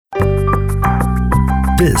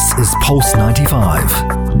This is Pulse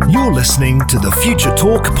 95. You're listening to the Future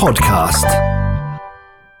Talk podcast.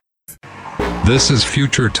 This is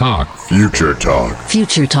Future Talk. Future Talk.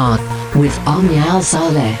 Future Talk with Omnia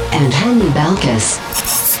Al-Saleh and Hani Balkis.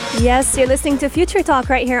 Yes, you're listening to Future Talk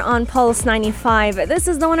right here on Pulse 95. This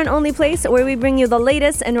is the one and only place where we bring you the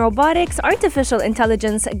latest in robotics, artificial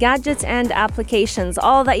intelligence, gadgets, and applications.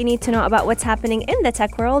 All that you need to know about what's happening in the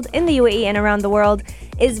tech world, in the UAE and around the world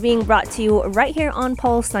is being brought to you right here on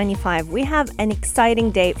Pulse 95. We have an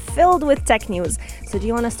exciting day filled with tech news. So do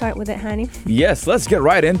you want to start with it, Hani? Yes, let's get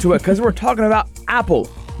right into it because we're talking about Apple,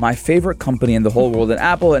 my favorite company in the whole world, and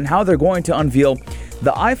Apple and how they're going to unveil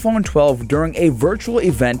the iPhone 12 during a virtual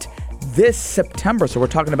event this September. So we're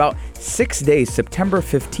talking about 6 days, September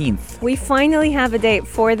 15th. We finally have a date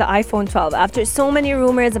for the iPhone 12 after so many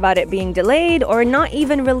rumors about it being delayed or not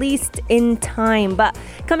even released in time. But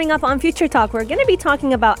coming up on Future Talk, we're going to be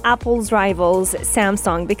talking about Apple's rivals,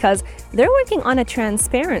 Samsung, because they're working on a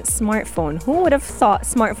transparent smartphone. Who would have thought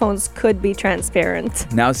smartphones could be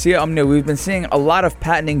transparent? Now, see, we've been seeing a lot of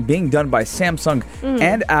patenting being done by Samsung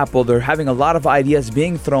and Apple. They're having a lot of ideas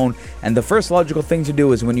being thrown. And the first logical thing to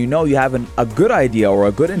do is when you know you have a good idea or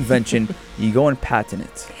a good invention, you go and patent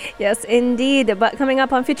it. Yes, indeed. But coming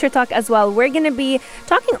up on Future Talk as well, we're going to be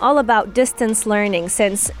talking all about distance learning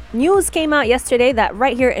since news came out yesterday that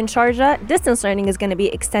right here in Sharjah, distance learning is going to be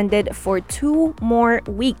extended for 2 more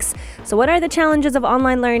weeks. So what are the challenges of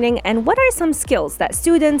online learning and what are some skills that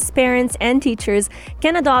students, parents, and teachers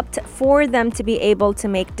can adopt for them to be able to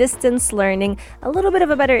make distance learning a little bit of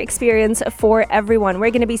a better experience for everyone?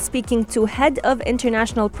 We're going to be speaking to Head of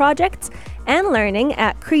International Projects and Learning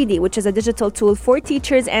at Creedy, which is a digital tool for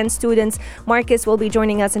teachers and students. Markus will be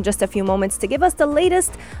joining us in just a few moments to give us the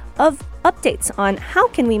latest of updates on how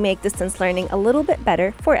can we make distance learning a little bit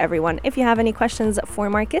better for everyone. If you have any questions for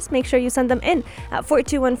Markus, make sure you send them in at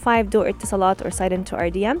 4215 do Ittisalat or slide into our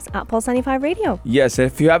DMs at Pulse 95 Radio. Yes,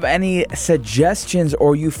 if you have any suggestions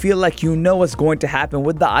or you feel like you know what's going to happen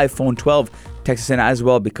with the iPhone 12, text us in as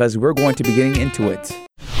well because we're going to be getting into it.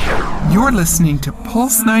 You're listening to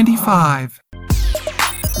Pulse 95.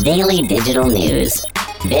 Daily digital news.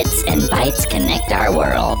 Bits and bytes connect our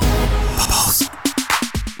world.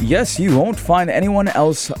 Yes, you won't find anyone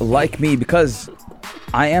else like me because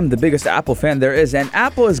I am the biggest Apple fan there is, and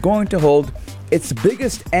Apple is going to hold its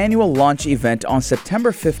biggest annual launch event on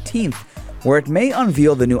September 15th, where it may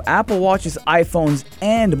unveil the new Apple Watches, iPhones,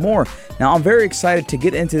 and more. Now, I'm very excited to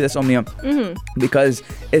get into this, Omnia, because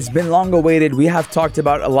it's been long awaited. We have talked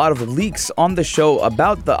about a lot of leaks on the show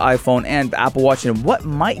about the iPhone and the Apple Watch and what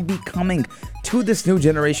might be coming to this new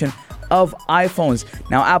generation of iPhones.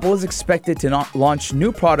 Now, Apple is expected to launch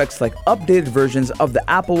new products like updated versions of the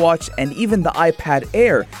Apple Watch and even the iPad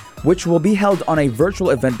Air, which will be held on a virtual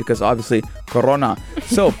event because obviously Corona.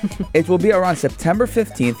 So it will be around September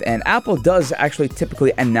 15th, and Apple does actually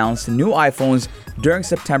typically announce new iPhones during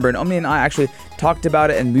September. And Omni and I actually talked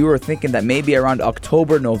about it, and we were thinking that maybe around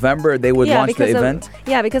October, November, they would launch the event.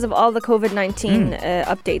 Because of all the COVID-19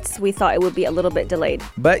 updates, we thought it would be a little bit delayed.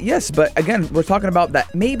 But again, we're talking about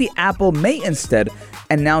that maybe Apple may instead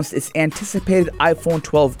announce its anticipated iPhone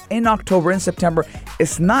 12 in October and September.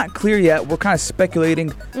 It's not clear yet. We're kind of speculating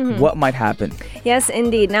what might happen. Yes,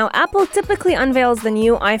 indeed. Now, Apple typically unveils the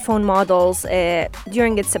new iPhone models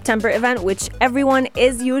during its September event, which everyone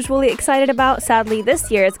is usually excited about. Sadly, this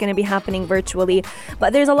year it's going to be happening virtually.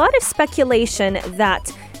 But there's a lot of speculation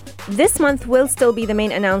that this month will still be the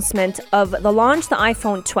main announcement of the launch, the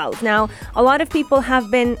iPhone 12. Now, a lot of people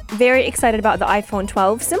have been very excited about the iPhone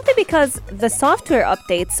 12 simply because the software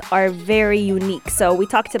updates are very unique. So we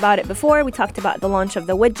talked about it before. We talked about the launch of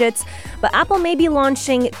the widgets, but Apple may be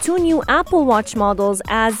launching 2 new Apple Watch models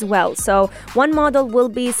as well. So one model will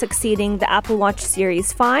be succeeding the Apple Watch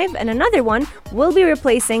Series 5 and another one will be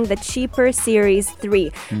replacing the cheaper Series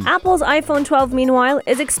 3. Apple's iPhone 12, meanwhile,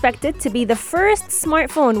 is expected to be the first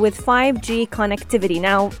smartphone with 5G connectivity.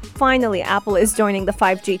 Now, finally, Apple is joining the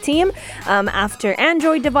 5G team after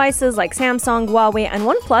Android devices like Samsung, Huawei, and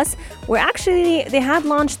OnePlus they had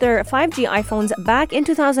launched their 5G iPhones back in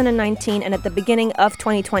 2019 and at the beginning of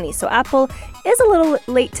 2020. So Apple is a little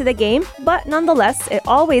late to the game, but nonetheless, it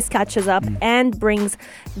always catches up and brings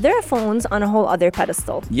their phones on a whole other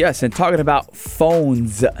pedestal. Yes, and talking about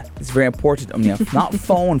phones, it's very important. Not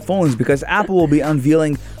phones, because Apple will be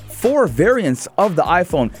unveiling 4 variants of the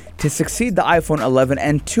iPhone to succeed the iPhone 11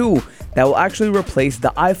 and 2 that will actually replace the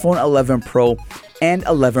iPhone 11 Pro and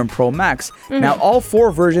 11 Pro Max. Now, all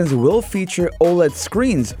 4 versions will feature OLED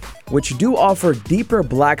screens, which do offer deeper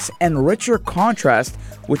blacks and richer contrast,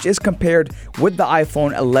 which is compared with the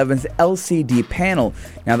iPhone 11's LCD panel.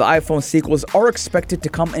 Now, the iPhone sequels are expected to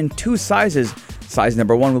come in 2 sizes. Size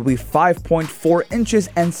number 1 will be 5.4 inches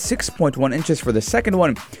and 6.1 inches for the second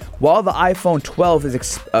one, while the iPhone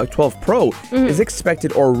 12 Pro is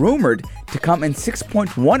expected or rumored to come in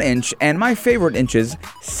 6.1 inch, and my favorite inches,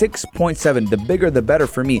 6.7. The bigger the better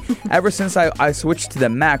for me. Ever since I switched to the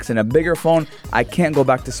Max and a bigger phone, I can't go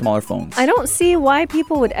back to smaller phones. I don't see why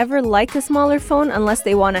people would ever like a smaller phone unless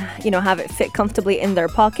they want to, have it fit comfortably in their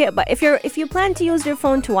pocket. But if you plan to use your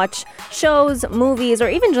phone to watch shows, movies, or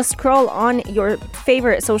even just scroll on your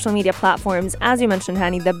favorite social media platforms, as you mentioned,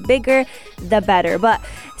 Hani, the bigger, the better. But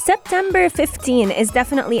September 15 is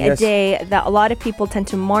definitely a day that a lot of people tend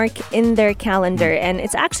to mark in their calendar, and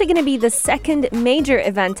it's actually going to be the second major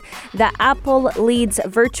event that Apple leads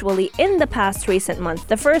virtually in the past recent month.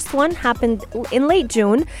 The first one happened in late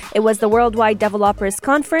June. It was the Worldwide Developers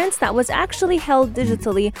Conference that was actually held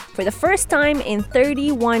digitally for the first time in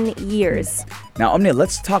 31 years. Now, Omnia,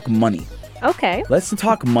 let's talk money. Okay. Let's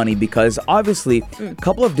talk money, because obviously a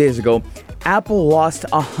couple of days ago, Apple lost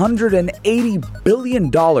 $180 billion,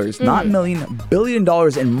 not million, $billion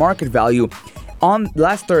in market value on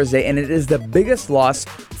last Thursday, and it is the biggest loss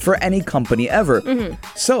for any company ever.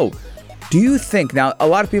 So, do you think, now a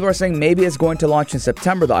lot of people are saying maybe it's going to launch in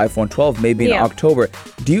September, the iPhone 12, maybe in October.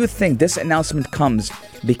 Do you think this announcement comes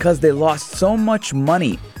because they lost so much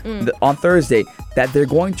money on Thursday that they're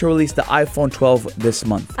going to release the iPhone 12 this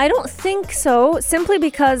month? I don't think so, simply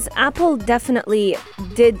because Apple definitely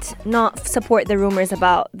did not support the rumors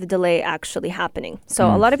about the delay actually happening. So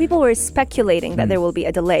a lot of people were speculating that there will be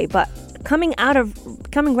a delay, but coming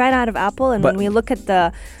right out of Apple, and when we look at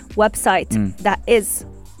the website that is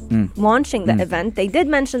launching the event, they did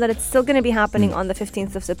mention that it's still going to be happening on the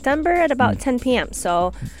 15th of September at about 10 p.m.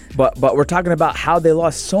 So, but we're talking about how they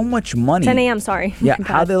lost so much money. 10 a.m. Sorry. Yeah,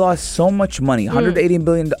 how they lost so much money. $180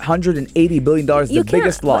 billion, the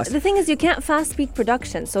biggest loss. The thing is, you can't fast speed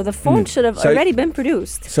production, so the phone should have already been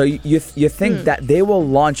produced. So you think that they will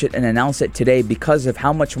launch it and announce it today because of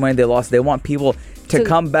how much money they lost? They want people to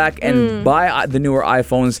come back and buy the newer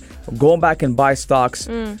iPhones, go back and buy stocks.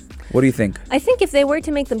 What do you think? I think if they were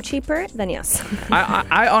to make them cheaper, then yes.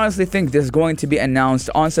 I honestly think this is going to be announced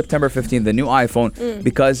on September 15th, the new iPhone,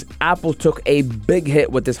 because Apple took a big hit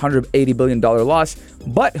with this $180 billion loss.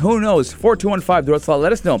 But who knows? 4215,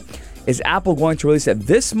 let us know. Is Apple going to release it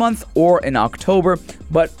this month or in October?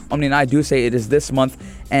 But I do say it is this month.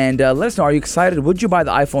 And let us know, are you excited? Would you buy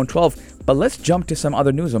the iPhone 12? But let's jump to some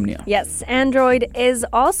other news, Omnia. Yes, Android is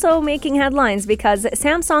also making headlines because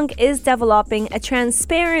Samsung is developing a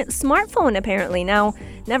transparent smartphone, apparently. Now,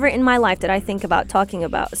 never in my life did I think about talking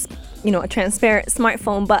about, a transparent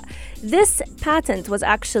smartphone, but this patent was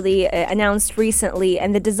actually announced recently,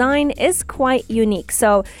 and the design is quite unique.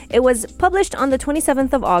 So it was published on the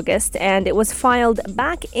 27th of August, and it was filed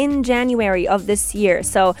back in January of this year.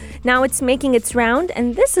 So now it's making its round,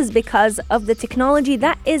 and this is because of the technology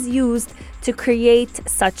that is used to create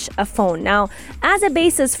such a phone. Now, as a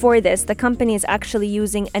basis for this, the company is actually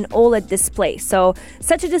using an OLED display. So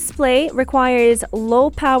such a display requires low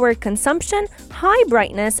power consumption, high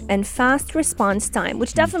brightness, and fast response time,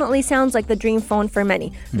 which definitely sounds like the dream phone for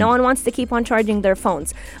many. No one wants to keep on charging their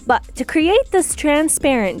phones. But to create this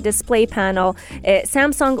transparent display panel,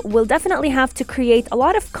 Samsung will definitely have to create a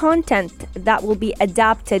lot of content that will be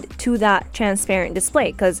adapted to that transparent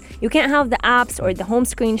display, because you can't have the apps or the home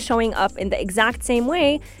screen showing up in the exact same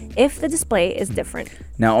way if the display is different.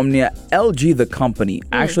 Now, Omnia, LG, the company,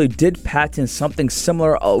 actually did patent something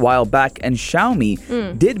similar a while back, and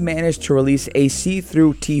Xiaomi did manage to release a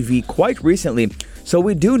see-through TV quite recently. So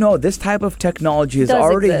we do know this type of technology is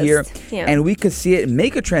already here, and we could see it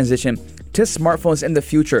make a transition to smartphones in the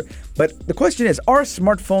future. But the question is, are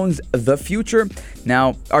smartphones the future?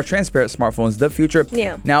 Now, are transparent smartphones the future?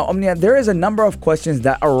 Now, Omnia, there is a number of questions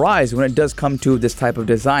that arise when it does come to this type of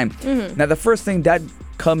design. Now, the first thing that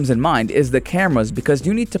comes in mind is the cameras, because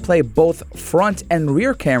you need to play both front and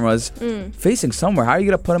rear cameras facing somewhere. How are you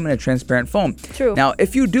going to put them in a transparent phone? True. Now,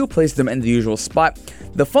 if you do place them in the usual spot,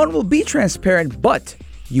 the phone will be transparent, but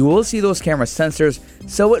you will see those camera sensors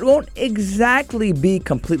so it won't exactly be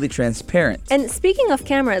completely transparent. And speaking of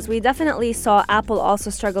cameras, we definitely saw Apple also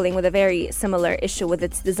struggling with a very similar issue with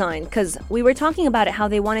its design, because we were talking about it, how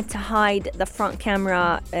they wanted to hide the front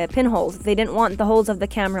camera pinholes. They didn't want the holes of the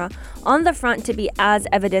camera on the front to be as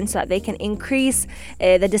evident so that they can increase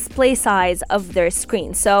the display size of their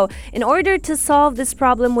screen. So in order to solve this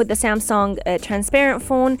problem with the Samsung transparent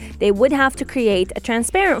phone, they would have to create a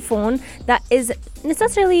transparent phone that is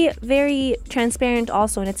necessarily very transparent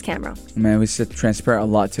also in its camera. Man, we said transparent a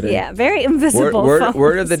lot today. Yeah, very invisible.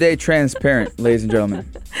 Word of the day, transparent, ladies and gentlemen.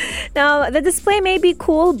 Now, the display may be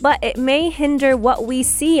cool, but it may hinder what we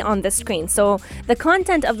see on the screen. So the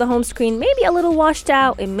content of the home screen may be a little washed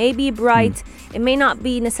out. It may be bright. It may not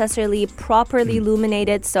be necessarily properly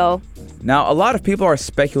illuminated. So now, a lot of people are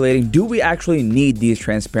speculating, do we actually need these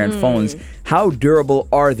transparent phones? How durable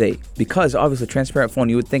are they? Because obviously, transparent phone,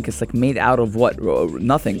 you would think it's like made out of what?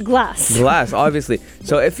 Nothing. Glass, obviously.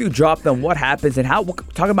 So if you drop them, what happens? And how?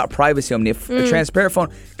 Talking about privacy, if a transparent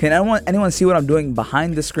phone, can anyone see what I'm doing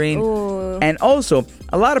behind the screen? Ooh. And also,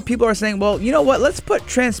 a lot of people are saying, well, you know what? Let's put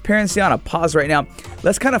transparency on a pause right now.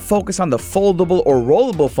 Let's kind of focus on the foldable or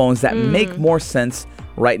rollable phones that make more sense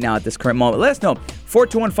right now at this current moment. Let us know.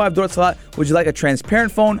 4215 Dorot Salat, would you like a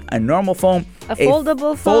transparent phone, a normal phone, a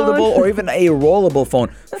foldable phone, or even a rollable phone?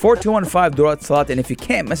 4215 Dorot Salat. And if you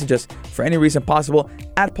can't message us for any reason possible,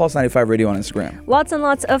 at Pulse95 Radio on Instagram. Lots and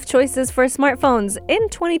lots of choices for smartphones in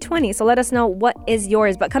 2020. So let us know what is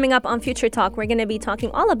yours. But coming up on Future Talk, we're going to be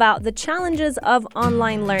talking all about the challenges of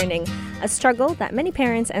online learning, a struggle that many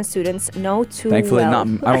parents and students know too Thankfully well.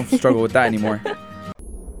 not. I don't struggle with that anymore.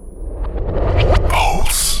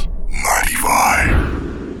 Pulse 95.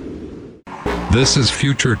 This is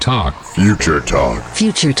Future Talk. Future Talk.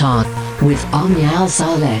 Future Talk with Omnia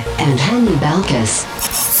Saleh and Hani Balkis.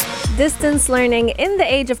 Distance learning in the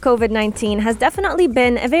age of COVID-19 has definitely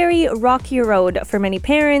been a very rocky road for many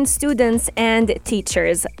parents, students, and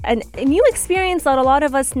teachers. A new experience that a lot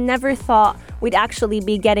of us never thought we'd actually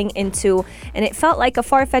be getting into. And it felt like a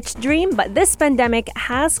far-fetched dream, but this pandemic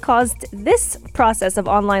has caused this process of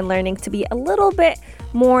online learning to be a little bit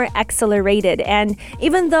more accelerated. And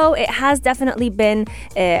even though it has definitely been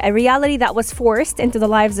a reality that was forced into the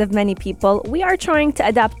lives of many people, we are trying to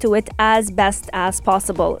adapt to it as best as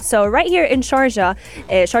possible. So right here in Sharjah,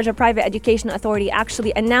 Sharjah Private Education Authority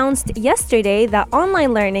actually announced yesterday that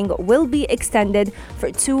online learning will be extended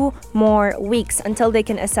for 2 more weeks until they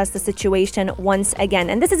can assess the situation once again.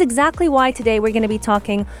 And this is exactly why today we're going to be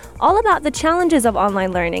talking all about the challenges of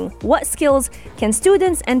online learning. What skills can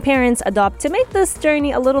students and parents adopt to make this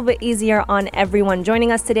journey a little bit easier on everyone?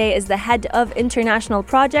 Joining us today is the head of international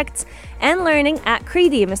projects and learning at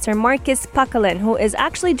Creedy, Mr. Markus Packalen, who is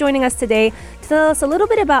actually joining us today to tell us a little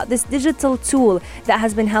bit about this digital tool that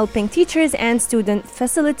has been helping teachers and students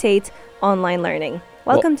facilitate online learning.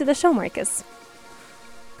 Welcome to the show, Markus.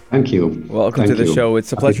 Thank you. Welcome to the show.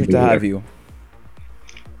 It's a pleasure to have you.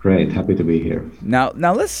 Great, happy to be here. Now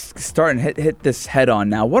let's start and hit this head on.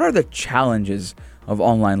 Now, what are the challenges of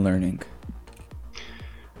online learning?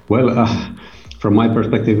 Well, from my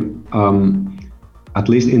perspective, at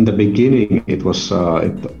least in the beginning, it was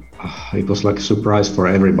like a surprise for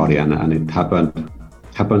everybody, and it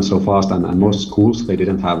happened so fast. And most schools, they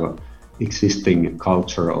didn't have an existing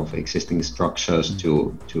culture of existing structures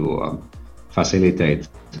to facilitate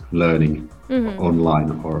learning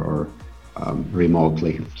online or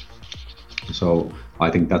remotely. So I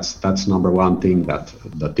think that's number one thing, that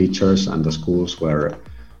the teachers and the schools were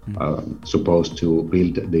supposed to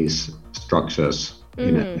build these structures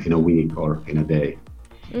in a week or in a day.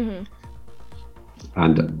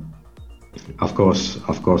 And of course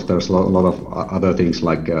there's a lot of other things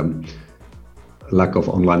like lack of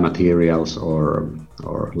online materials or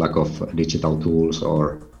lack of digital tools,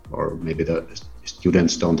 or maybe the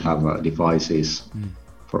students don't have devices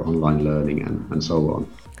for online learning and so on.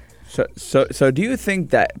 So do you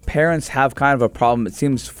think that parents have kind of a problem, it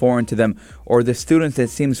seems foreign to them, or the students, it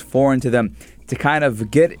seems foreign to them, to kind of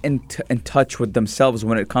get in touch with themselves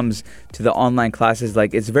when it comes to the online classes?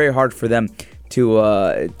 Like, it's very hard for them to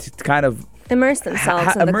kind of immerse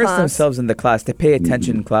themselves in the class, to pay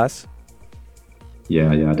attention in class?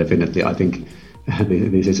 Yeah, definitely. I think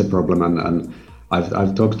this is a problem, and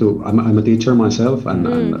I've talked to, I'm a teacher myself, and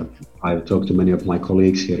I've talked to many of my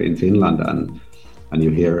colleagues here in Finland, and you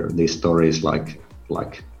hear these stories like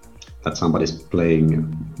that somebody's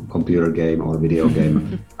playing computer game or video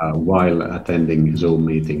game while attending Zoom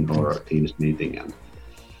meeting or Teams meeting,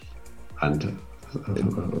 and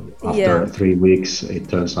after 3 weeks, it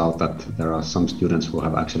turns out that there are some students who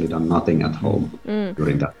have actually done nothing at home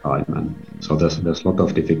during that time, and so there's a lot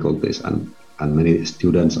of difficulties, and and many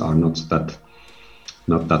students are not that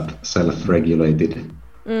self-regulated.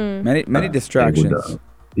 Many distractions.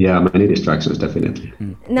 Many distractions, definitely.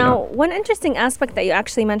 Now, one interesting aspect that you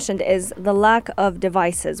actually mentioned is the lack of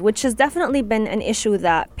devices, which has definitely been an issue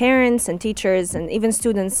that parents and teachers and even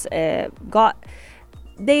students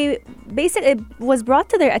it was brought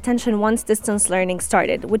to their attention once distance learning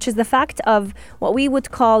started, which is the fact of what we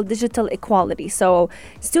would call digital equality. So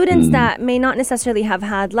students that may not necessarily have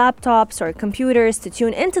had laptops or computers to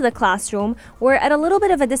tune into the classroom were at a little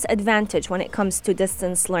bit of a disadvantage when it comes to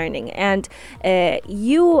distance learning. And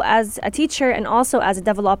you as a teacher and also as a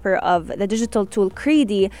developer of the digital tool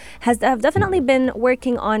Creedy have definitely been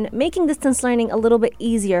working on making distance learning a little bit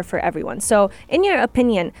easier for everyone. So in your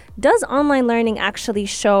opinion, does online learning actually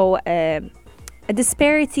show a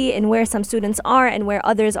disparity in where some students are and where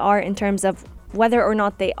others are in terms of whether or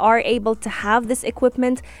not they are able to have this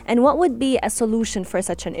equipment, and what would be a solution for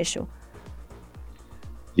such an issue?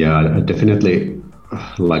 Yeah, definitely.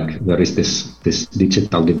 Like there is this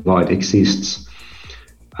digital divide exists,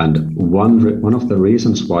 and one of the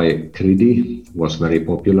reasons why Creedy was very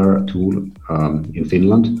popular tool in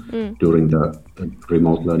Finland during the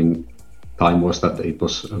remote learning time was that it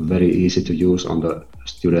was very easy to use on the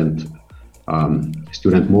student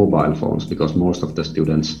mobile phones, because most of the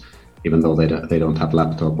students, even though they don't have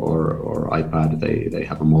laptop or iPad, they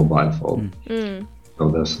have a mobile phone. So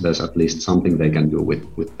there's at least something they can do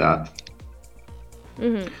with that.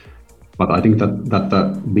 But I think that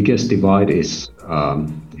the biggest divide is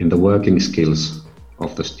in the working skills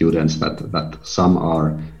of the students, that some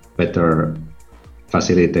are better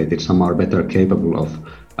facilitated, some are better capable of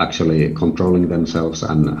actually controlling themselves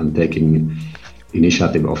and taking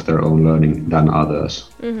initiative of their own learning than others.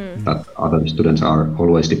 That other students are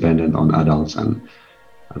always dependent on adults and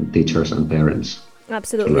teachers and parents.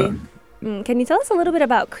 Absolutely. Can you tell us a little bit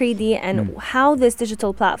about Creedy and how this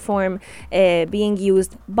digital platform being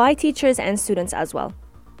used by teachers and students as well?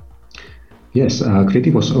 Yes,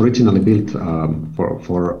 Creedy was originally built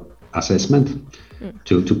for assessment.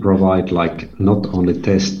 To provide like not only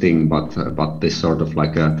testing but this sort of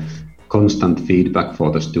like a constant feedback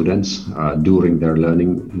for the students during their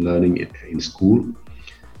learning in school.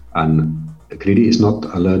 And Creedy is not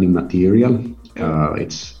a learning material.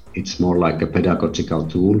 It's more like a pedagogical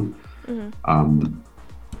tool.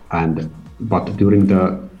 But during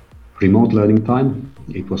the remote learning time,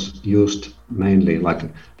 it was used mainly like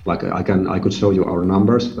I could show you our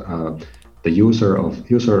numbers. The user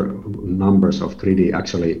numbers of Creedy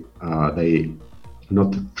actually they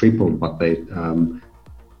not tripled, but they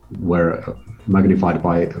were magnified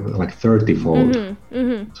by like 30-fold.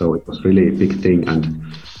 So it was really a big thing, and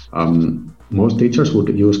most teachers would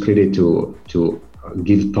use Creedy to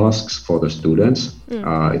give tasks for the students.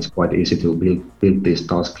 It's quite easy to build this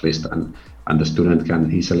task list, and the student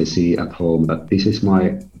can easily see at home that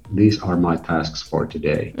these are my tasks for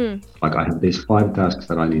today. Like I have these 5 tasks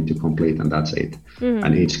that I need to complete, and that's it.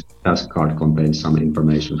 And each task card contains some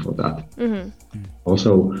information for that.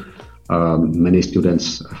 Also, many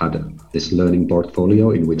students had this learning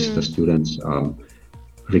portfolio in which the students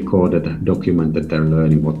recorded, documented their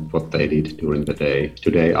learning, what they did during the day.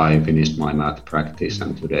 Today I finished my math practice,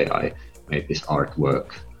 and today I made this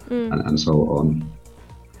artwork, and so on.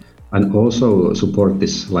 And also support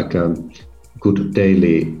this like a good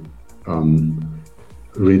daily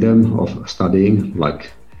rhythm of studying. Like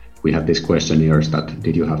we have these questionnaires that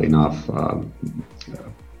did you have enough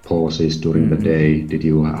pauses during the day? Did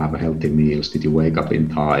you have healthy meals? Did you wake up in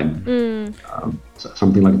time?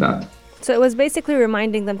 Something like that. So it was basically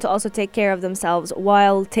reminding them to also take care of themselves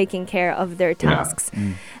while taking care of their tasks.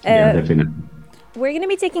 Yeah, definitely. We're going to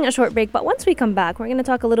be taking a short break, but once we come back, we're going to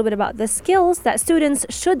talk a little bit about the skills that students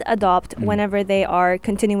should adopt whenever they are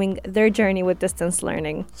continuing their journey with distance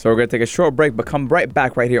learning. So we're going to take a short break, but come right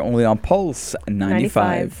back right here only on Pulse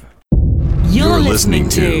 95. You're listening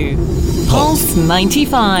to Pulse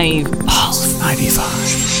 95. Pulse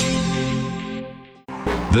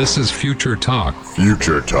 95. This is Future Talk.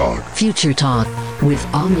 Future Talk. Future Talk with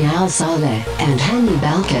Omnial Saleh and Hani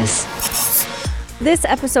Balkis. This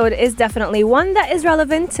episode is definitely one that is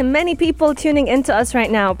relevant to many people tuning into us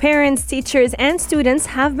right now. Parents, teachers, and students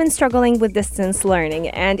have been struggling with distance learning.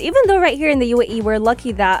 And even though right here in the UAE, we're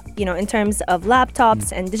lucky that, in terms of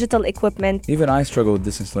laptops and digital equipment. Even I struggle with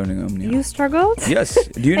distance learning, Omnia. You struggled? Yes.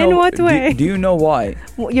 Do you know? In what way? Do you know why?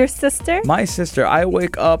 Your sister? My sister. I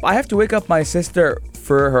have to wake up my sister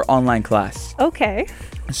for her online class. Okay.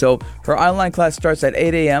 So her online class starts at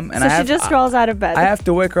 8 a.m. and so she just rolls out of bed. I have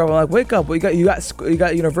to wake her up. I'm like, wake up! You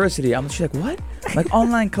got university. She's like, what? I'm like,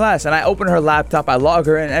 online class. And I open her laptop. I log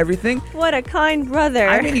her in and everything. What a kind brother.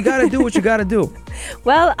 I mean, you gotta do what you gotta do.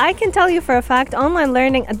 Well, I can tell you for a fact, online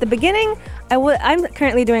learning at the beginning, I'm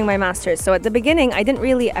currently doing my master's. So at the beginning, I didn't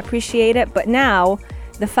really appreciate it, but now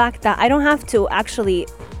the fact that I don't have to actually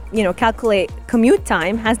calculate commute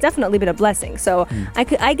time has definitely been a blessing. So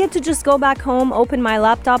I get to just go back home, open my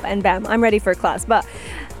laptop, and bam, I'm ready for class. But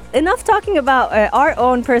enough talking about our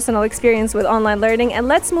own personal experience with online learning, and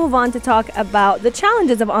let's move on to talk about the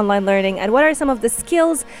challenges of online learning and what are some of the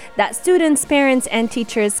skills that students, parents, and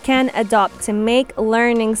teachers can adopt to make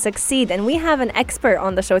learning succeed. And we have an expert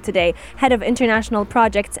on the show today, Head of International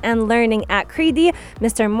Projects and Learning at Creedy,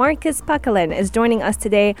 Mr. Markus Packalen is joining us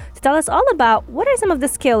today to tell us all about what are some of the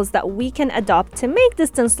skills that we can adopt to make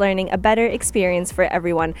distance learning a better experience for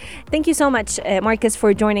everyone. Thank you so much, Markus,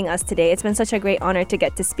 for joining us today. It's been such a great honor to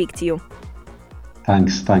get to speak to you.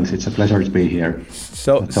 Thanks. It's a pleasure to be here,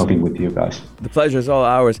 talking with you guys. The pleasure is all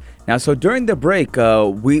ours. Now, so during the break,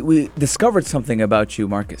 we discovered something about you,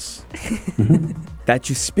 Markus, that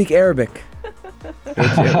you speak Arabic,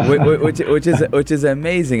 which is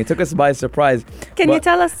amazing. It took us by surprise. Can you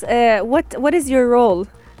tell us what is your role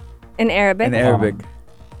in Arabic? In Arabic.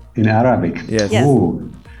 In Arabic? Yes.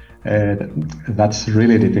 Ooh, that's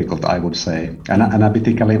really difficult, I would say. أنا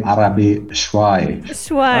بتكلم عربي شوي.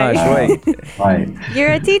 شوي.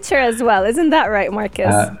 You're a teacher as well, isn't that right,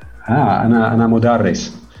 Markus? أنا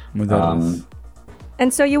مدرس.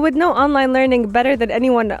 And so you would know online learning better than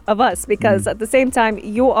anyone of us, because at the same time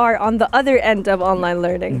you are on the other end of online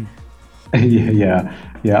learning.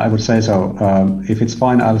 Yeah, I would say so. If it's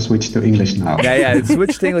fine, I'll switch to English now. Yeah,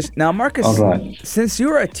 switch to English. Now, Markus, all right. Since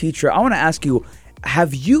you're a teacher, I want to ask you,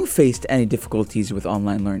 have you faced any difficulties with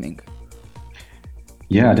online learning?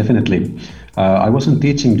 Yeah, definitely. I wasn't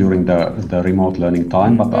teaching during the remote learning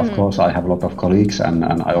time, but of course I have a lot of colleagues and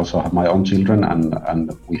I also have my own children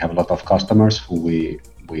and we have a lot of customers who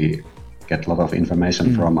we get a lot of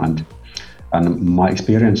information from. And my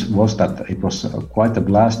experience was that it was quite a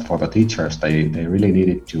blast for the teachers. They really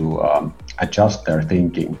needed to adjust their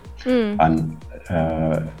thinking. And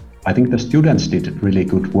I think the students did really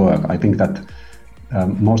good work. I think that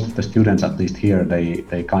most of the students, at least here,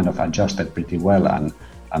 they kind of adjusted pretty well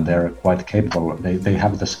and they're quite capable. They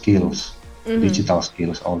have the skills, digital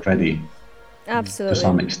skills already. Absolutely. To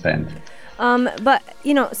some extent. But,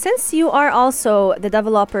 since you are also the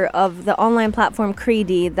developer of the online platform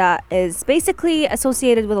Creedy that is basically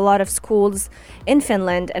associated with a lot of schools in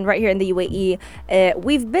Finland and right here in the UAE,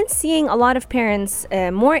 we've been seeing a lot of parents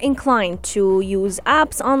more inclined to use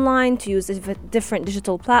apps online, to use different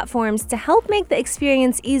digital platforms to help make the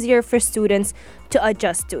experience easier for students to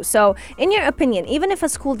adjust to. So, in your opinion, even if a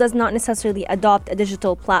school does not necessarily adopt a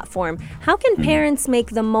digital platform, how can parents make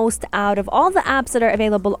the most out of all the apps that are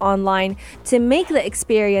available online to make the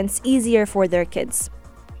experience easier for their kids?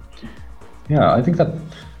 Yeah, I think that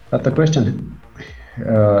the question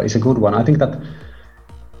is a good one. I think that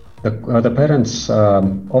the parents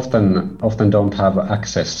often don't have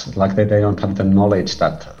access, like they don't have the knowledge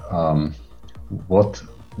that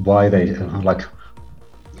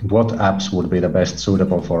what apps would be the best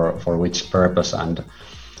suitable for which purpose, and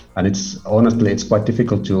it's honestly quite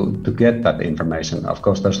difficult to get that information. Of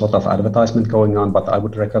course, there's a lot of advertisement going on, but I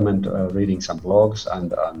would recommend reading some blogs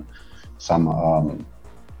and some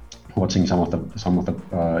watching some of the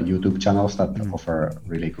YouTube channels that offer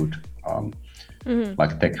really good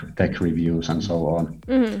like tech reviews and so on.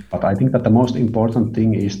 But I think that the most important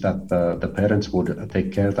thing is that the parents would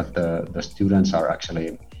take care that the students are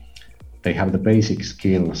actually they have the basic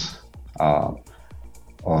skills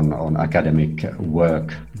on academic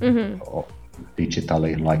work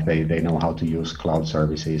digitally, like they know how to use cloud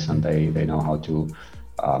services and they know how to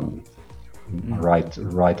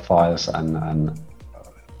write files and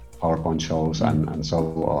PowerPoint shows and so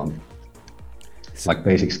on, like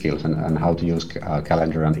basic skills and how to use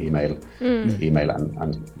calendar and email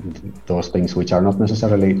and those things which are not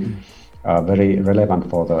necessarily very relevant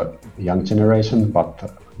for the young generation,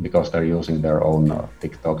 but because they're using their own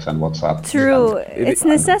TikToks and WhatsApp. True. It's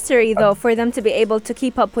necessary, though, for them to be able to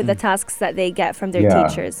keep up with the tasks that they get from their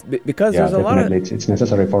teachers. Because there's a lot of... It's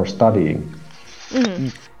necessary for studying.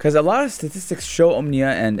 Because a lot of statistics show, Omnia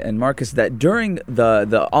and Markus, that during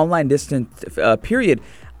the online distance period,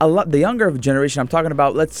 the younger generation, I'm talking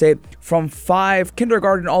about, let's say from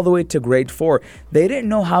kindergarten all the way to grade 4, they didn't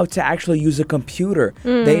know how to actually use a computer.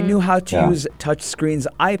 They knew how to use touch screens,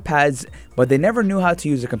 iPads, but they never knew how to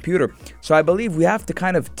use a computer. So I believe we have to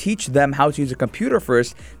kind of teach them how to use a computer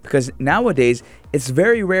first, because nowadays it's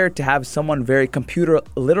very rare to have someone very computer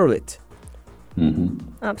literate.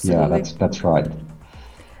 Absolutely. Yeah, that's right.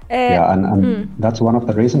 And that's one of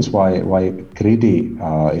the reasons why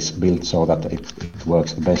Gridi is built so that it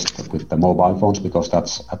works best with the mobile phones, because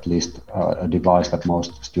that's at least a device that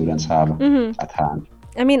most students have at hand.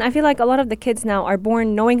 I mean, I feel like a lot of the kids now are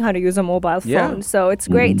born knowing how to use a mobile phone. So it's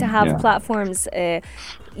great to have platforms, or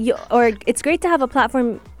it's great to have a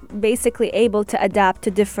platform basically able to adapt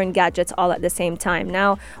to different gadgets all at the same time.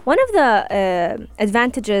 Now, one of the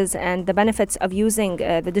advantages and the benefits of using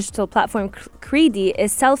the digital platform Creedy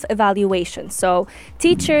is self-evaluation. So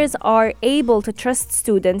teachers are able to trust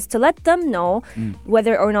students to let them know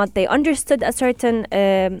whether or not they understood a certain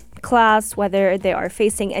class, whether they are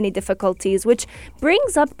facing any difficulties, which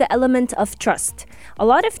brings up the element of trust. A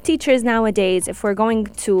lot of teachers nowadays, if we're going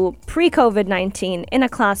to pre-COVID-19 in a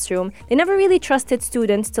classroom, they never really trusted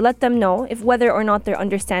students to let them know if whether or not they're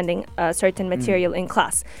understanding a certain material in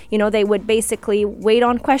class. You know, they would basically wait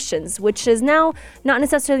on questions, which is now not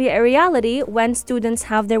necessarily a reality when students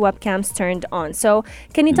have their webcams turned on. So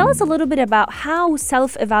can you tell us a little bit about how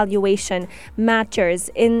self-evaluation matters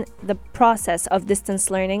in the process of distance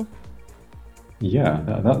learning? Yeah,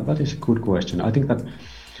 that is a good question. I think that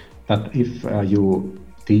if you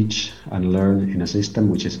teach and learn in a system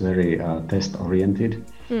which is very test-oriented,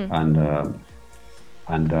 and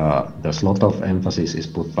there's a lot of emphasis is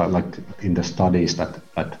put, like in the studies,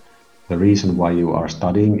 that the reason why you are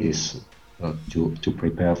studying is to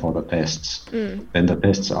prepare for the tests. Then the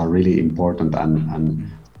tests are really important, and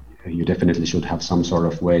you definitely should have some sort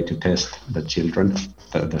of way to test the children,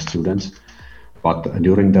 the students. But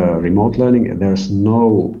during the remote learning, there's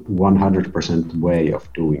no 100% way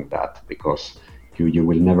of doing that, because you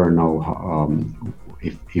will never know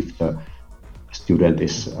if the student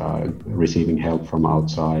is receiving help from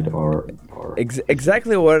outside or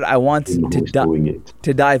exactly what I wanted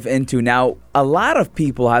to dive into. Now, a lot of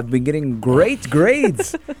people have been getting great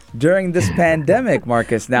grades during this pandemic,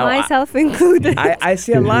 Markus. Now, myself included. I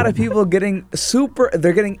see a lot of people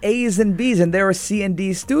they're getting A's and B's, and they were C and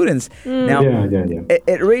D students. Now,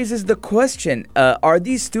 it raises the question, are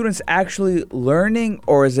these students actually learning,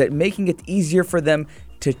 or is it making it easier for them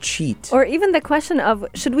to cheat? Or even the question of,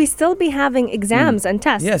 should we still be having exams and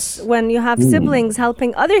tests when you have siblings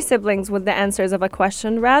helping other siblings with the answers of a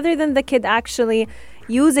question, rather than the kid actually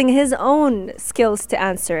using his own skills to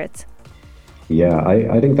answer it? Yeah,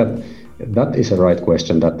 I think that is a right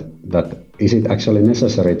question, that is it actually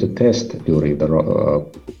necessary to test during the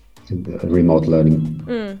remote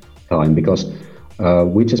learning time, because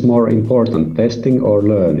which is more important, testing or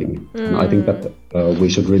learning? And I think that we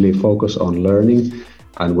should really focus on learning.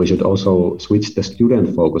 And we should also switch the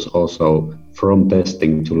student focus also from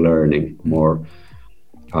testing to learning more,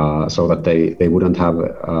 so that they wouldn't have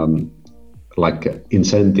like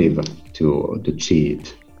incentive to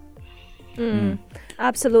cheat.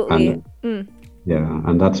 Absolutely. Yeah,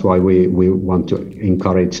 and that's why we want to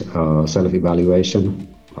encourage self-evaluation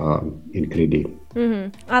in Creedy.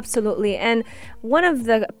 Absolutely. And one of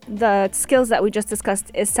the skills that we just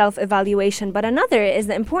discussed is self-evaluation, but another is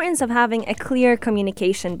the importance of having a clear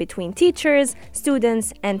communication between teachers,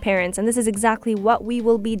 students, and parents. And this is exactly what we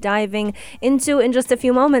will be diving into in just a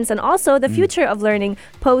few moments, and also the future of learning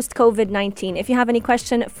post-COVID-19. If you have any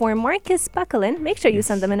question for Markus Packalen, make sure you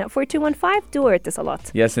send them in at 4215. Do it a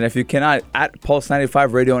lot. Yes, and if you cannot, at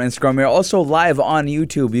Pulse95 Radio on Instagram, we're also live on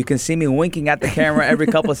YouTube. You can see me winking at the camera every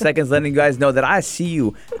couple of seconds, letting you guys know that I see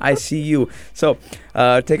you. So,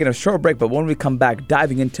 taking a short break, but when we come back,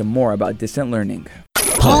 diving into more about distant learning.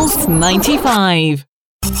 Pulse 95.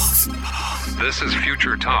 This is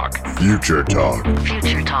Future Talk. Future Talk.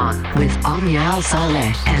 Future Talk with Omnial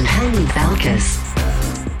Saleh and Hani Balkis.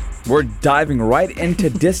 We're diving right into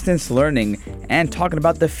distance learning and talking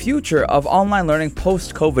about the future of online learning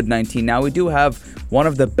post-COVID-19. Now, we do have one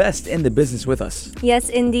of the best in the business with us. Yes,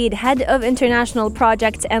 indeed. Head of International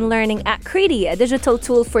Projects and Learning at Creedy, a digital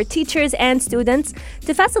tool for teachers and students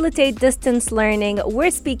to facilitate distance learning.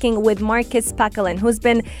 We're speaking with Markus Packalen, who's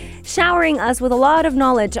been showering us with a lot of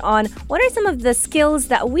knowledge on what are some of the skills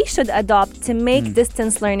that we should adopt to make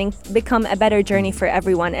distance learning become a better journey for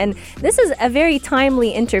everyone. And this is a very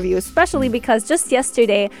timely interview, especially because just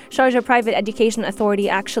yesterday, Sharjah Private Education Authority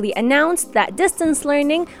actually announced that distance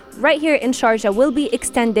learning right here in Sharjah will be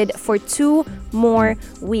extended for 2 more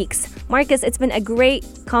weeks. Markus, it's been a great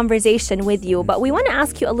conversation with you, but we want to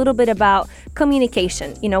ask you a little bit about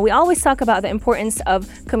communication. You know, we always talk about the importance of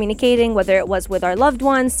communicating, whether it was with our loved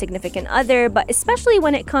ones, significant other, but especially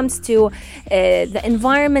when it comes to the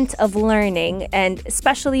environment of learning, and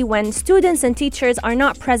especially when students and teachers are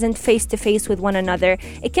not present face to face with one another,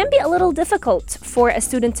 it can be a little difficult for a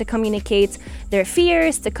student to communicate their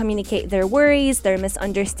fears, to communicate their worries, their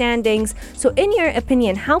misunderstandings. So in your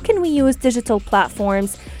opinion, how can we use digital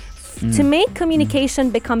platforms to make communication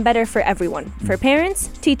become better for everyone, for parents,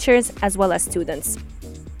 teachers, as well as students?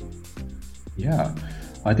 Yeah,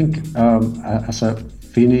 I think as a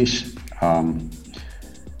Finnish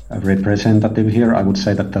representative here, I would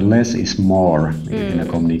say that the less is more in a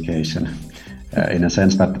communication, in a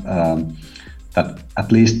sense that that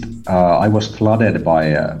at least I was flooded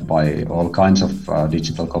by all kinds of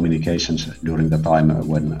digital communications during the time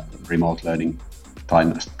when remote learning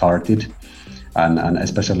time started. And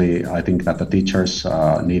especially I think that the teachers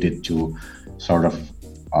needed to sort of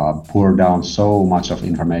pour down so much of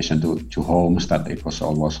information to homes that it was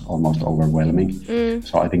almost overwhelming.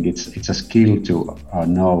 So I think it's a skill to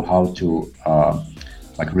know how to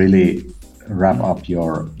like really wrap up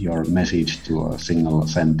your message to a single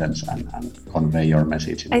sentence and convey your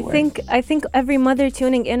message in a way. I think every mother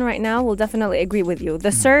tuning in right now will definitely agree with you.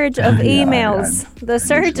 The surge of emails,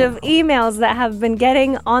 of emails that have been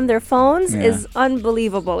getting on their phones is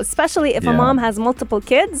unbelievable, especially if a mom has multiple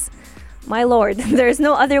kids. My lord, there's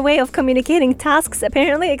no other way of communicating tasks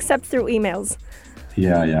apparently except through emails.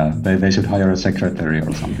 Yeah. They should hire a secretary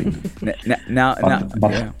or something.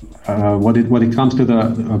 When it comes to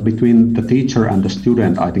the between the teacher and the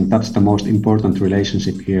student, I think that's the most important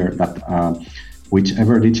relationship here. That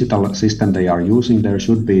whichever digital system they are using, there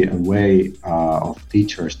should be a way of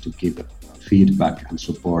teachers to give feedback and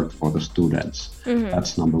support for the students.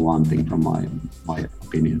 That's number one thing from my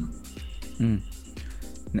opinion.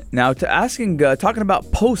 Now, talking about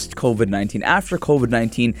post-COVID-19, after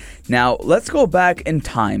COVID-19, now let's go back in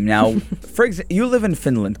time. Now, for example, you live in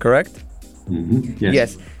Finland, correct?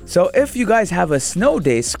 Yes. So if you guys have a snow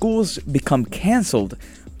day, schools become canceled.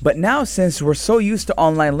 But now, since we're so used to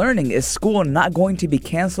online learning, is school not going to be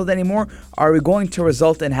canceled anymore? Are we going to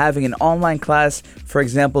result in having an online class, for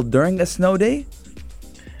example, during a snow day?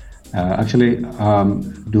 Actually,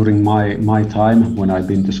 during my time when I've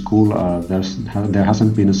been to school, there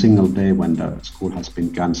hasn't been a single day when the school has been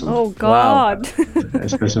cancelled. Oh God!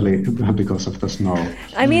 Especially because of the snow.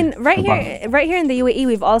 I mean, right here in the UAE,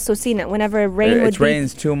 we've also seen it. Whenever rain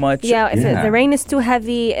rains too much. Yeah, if the rain is too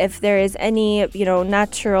heavy, if there is any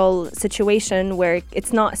natural situation where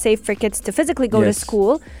it's not safe for kids to physically go to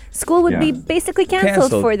school would be basically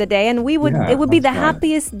cancelled for the day, and it would be the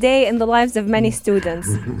happiest day in the lives of many students.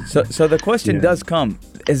 So the question does come: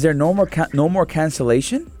 is there no more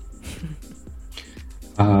cancellation?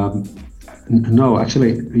 No,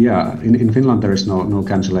 actually, in Finland there is no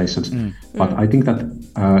cancellations. But I think that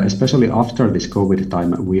especially after this COVID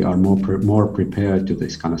time, we are more prepared to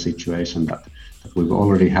this kind of situation that we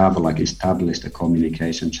already have established the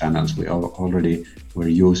communication channels. We're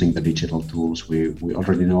using the digital tools. We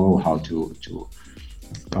already know how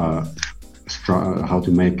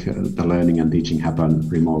to make the learning and teaching happen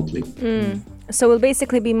remotely. So we'll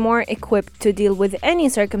basically be more equipped to deal with any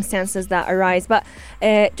circumstances that arise. But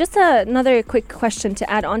just another quick question to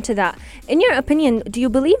add on to that. In your opinion, do you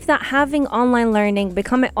believe that having online learning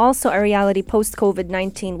become also a reality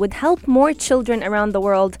post-COVID-19 would help more children around the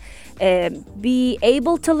world be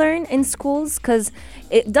able to learn in schools? Because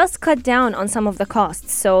it does cut down on some of the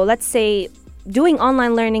costs. So let's say doing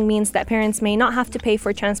online learning means that parents may not have to pay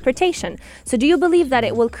for transportation. So do you believe that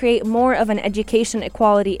it will create more of an education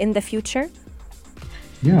equality in the future?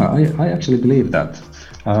 Yeah, I actually believe that.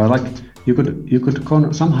 You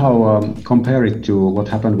could somehow compare it to what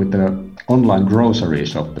happened with the online grocery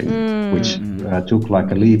shopping, which took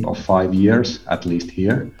a leap of 5 years at least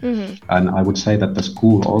here. And I would say that the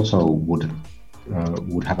school also would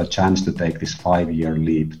have a chance to take this 5-year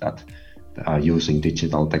leap that using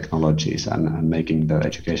digital technologies and making the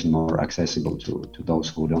education more accessible to those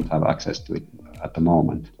who don't have access to it at the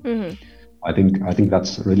moment. I think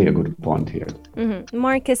that's really a good point here.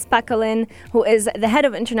 Markus Packalen, who is the head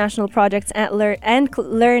of international projects at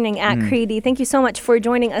learning at Creedy, thank you so much for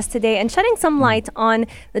joining us today and shedding some light on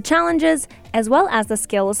the challenges as well as the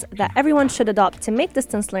skills that everyone should adopt to make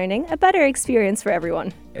distance learning a better experience for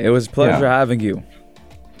everyone. It was a pleasure having you.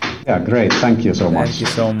 Yeah, great. Thank you so much. Thank you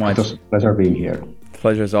so much. It was a pleasure being here.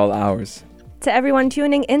 Pleasure is all ours. To everyone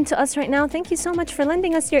tuning into us right now, thank you so much for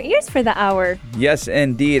lending us your ears for the hour. Yes,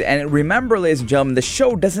 indeed. And remember, ladies and gentlemen, the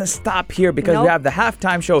show doesn't stop here because we have the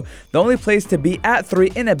halftime show. The only place to be at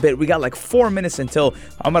 3 in a bit. We got like 4 minutes until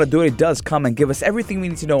Amara Duri does come and give us everything we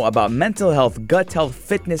need to know about mental health, gut health,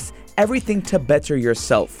 fitness, everything to better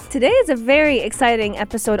yourself. Today is a very exciting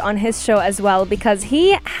episode on his show as well because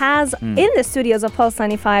he has in the studios of Pulse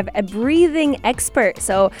 95 a breathing expert.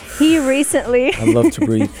 So he recently I love to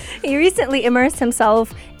breathe. He recently immersed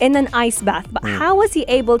himself in an ice bath. But how was he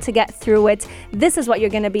able to get through it? This is what you're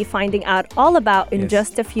going to be finding out all about in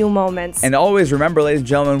just a few moments. And always remember, ladies and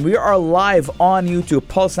gentlemen, we are live on YouTube,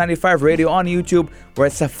 Pulse 95 Radio on YouTube, where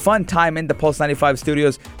it's a fun time in the Pulse 95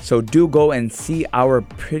 studios. So do go and see our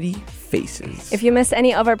pretty faces. If you missed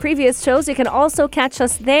any of our previous shows, you can also catch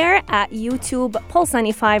us there at YouTube, Pulse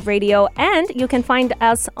 95 Radio, and you can find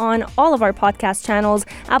us on all of our podcast channels,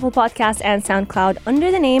 Apple Podcasts and SoundCloud,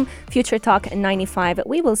 under the name Future Talk 95.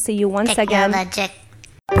 We will see you once again.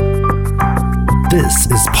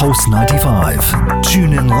 This is Pulse 95.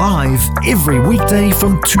 Tune in live every weekday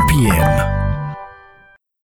from 2 p.m.